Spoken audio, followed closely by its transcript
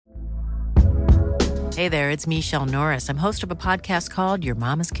Hey there, it's Michelle Norris. I'm host of a podcast called Your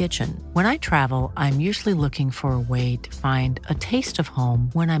Mama's Kitchen. When I travel, I'm usually looking for a way to find a taste of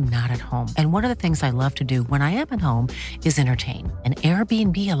home when I'm not at home. And one of the things I love to do when I am at home is entertain. And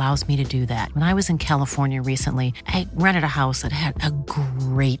Airbnb allows me to do that. When I was in California recently, I rented a house that had a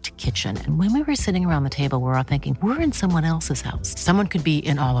great kitchen. And when we were sitting around the table, we were all thinking, we're in someone else's house. Someone could be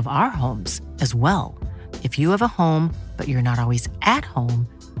in all of our homes as well. If you have a home, but you're not always at home,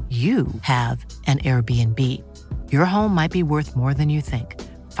 you have an Airbnb. Your home might be worth more than you think.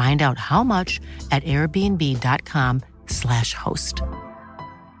 Find out how much at airbnb.com/host.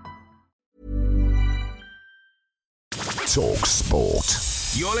 talkSPORT.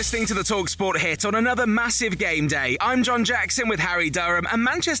 You're listening to the talkSPORT hit on another massive game day. I'm John Jackson with Harry Durham, and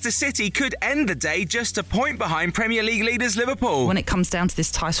Manchester City could end the day just a point behind Premier League leaders Liverpool. When it comes down to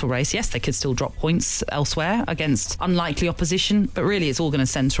this title race, yes, they could still drop points elsewhere against unlikely opposition, but really it's all going to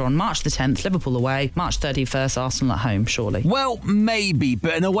centre on March the 10th, Liverpool away, March 31st, Arsenal at home, surely. Well, maybe,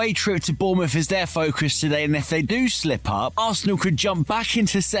 but an away trip to Bournemouth is their focus today, and if they do slip up, Arsenal could jump back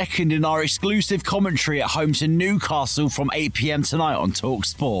into second in our exclusive commentary at home to Newcastle from 8 p.m. tonight on talkSPORT.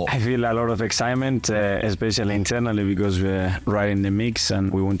 I feel a lot of excitement, especially internally, because we're right in the mix and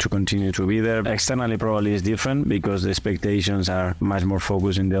we want to continue to be there. Externally, probably is different because the expectations are much more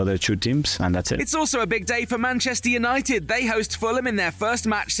focused in the other two teams, and that's it. It's also a big day for Manchester United. They host Fulham in their first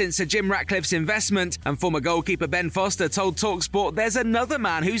match since Sir Jim Ratcliffe's investment, and former goalkeeper Ben Foster told talkSPORT there's another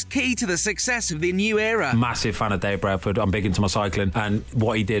man who's key to the success of the new era. Massive fan of Dave Bradford. I'm big into my cycling, and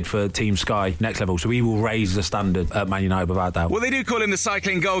what he did for Team Sky, next level. So he will raise the standard at Man United without doubt. Well, they do call him the cycling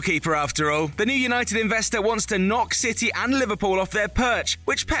goalkeeper after all. The new United investor wants to knock City and Liverpool off their perch,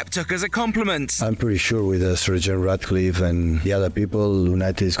 which Pep took as a compliment. I'm pretty sure with Sir Jim Ratcliffe and the other people,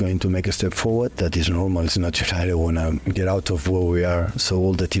 United is going to make a step forward. That is normal. It's not just I don't want to get out of where we are. So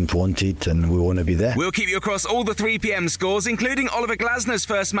all the teams want it and we want to be there. We'll keep you across all the 3 p.m. scores, including Oliver Glasner's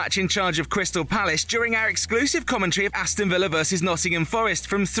first match in charge of Crystal Palace during our exclusive commentary of Aston Villa versus Nottingham Forest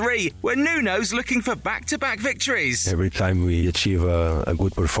from 3, where Nuno's looking for back-to-back victories. Every time we achieve a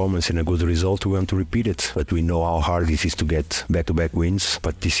good performance and a good result, we want to repeat it. But we know how hard it is to get back-to-back wins.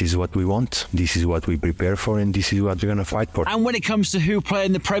 But this is what we want. This is what we prepare for, and this is what we're going to fight for. And when it comes to who play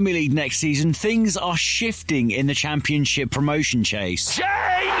in the Premier League next season, things are shifting in the Championship promotion chase. James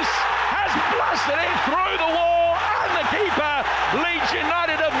has blasted it through the wall, and the keeper, Leeds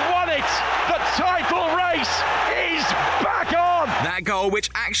United have won it. The title race is back on. That goal, which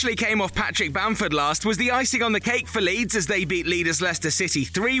actually came off Patrick Bamford last, was the icing on the cake for Leeds as they beat leaders Leicester City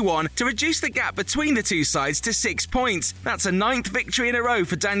 3-1 to reduce the gap between the two sides to 6 points. That's a 9th victory in a row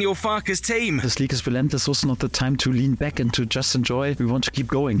for Daniel Farke's team. This league is relentless. This was not the time to lean back and to just enjoy. We want to keep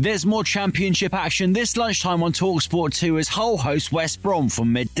going. There's more Championship action this lunchtime on talkSPORT 2 as Hull host West Brom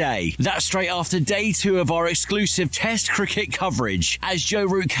from midday. That's straight after day 2 of our exclusive Test cricket coverage as Joe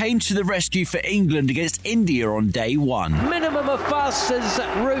Root came to the rescue for England against India on day 1. Minimum of fuss as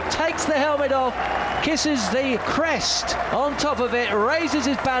Root takes the helmet off, kisses the crest on top of it, raises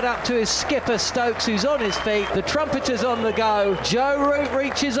his bat up to his skipper Stokes, who's on his feet. The trumpeter's on the go. Joe Root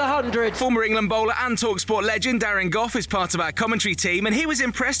reaches 100. Former England bowler and talkSPORT legend Darren Gough is part of our commentary team, and he was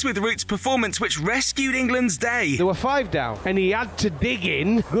impressed with Root's performance, which rescued England's day. There were 5 down, and he had to dig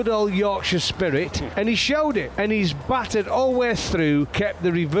in. Good old Yorkshire spirit, and he showed it. And he's batted all the way through, kept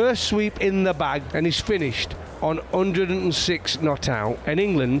the reverse sweep in the bag, and he's finished on 106 not out, and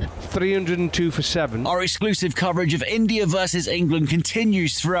England 302 for 7. Our exclusive coverage of India versus England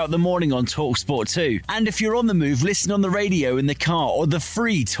continues throughout the morning on talkSPORT 2. And if you're on the move, listen on the radio, in the car, or the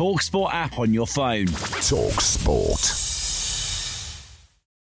free talkSPORT app on your phone. talkSPORT.